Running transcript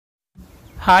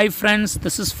Hi friends,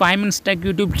 this is 5 Minutes Tech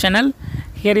YouTube channel.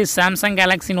 Here is Samsung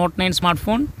Galaxy Note 9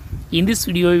 smartphone. In this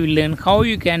video, you will learn how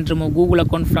you can remove Google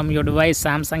account from your device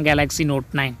Samsung Galaxy Note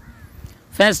 9.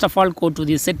 First of all, go to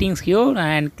the settings here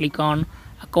and click on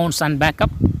accounts and backup.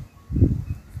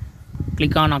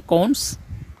 Click on accounts.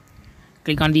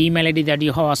 Click on the email ID that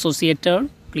you have associated.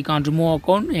 Click on remove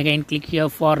account. Again, click here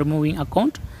for removing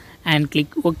account and click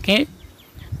OK.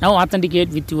 Now authenticate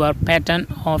with your pattern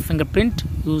or fingerprint.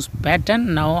 Use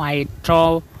pattern. Now I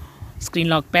draw screen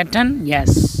lock pattern.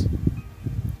 Yes,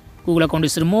 Google account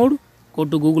is removed. Go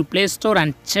to Google Play Store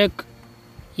and check.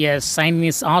 Yes, sign in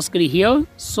is asked here.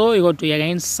 So you go to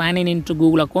again sign in into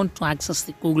Google account to access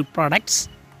the Google products.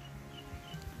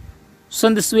 So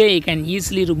in this way you can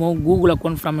easily remove Google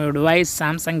account from your device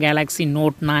Samsung Galaxy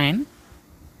Note 9.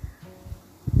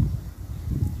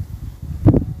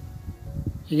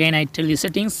 Again I tell you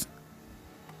settings,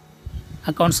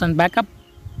 accounts and backup,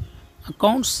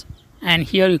 accounts, and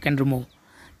here you can remove.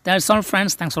 That's all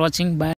friends. Thanks for watching. Bye.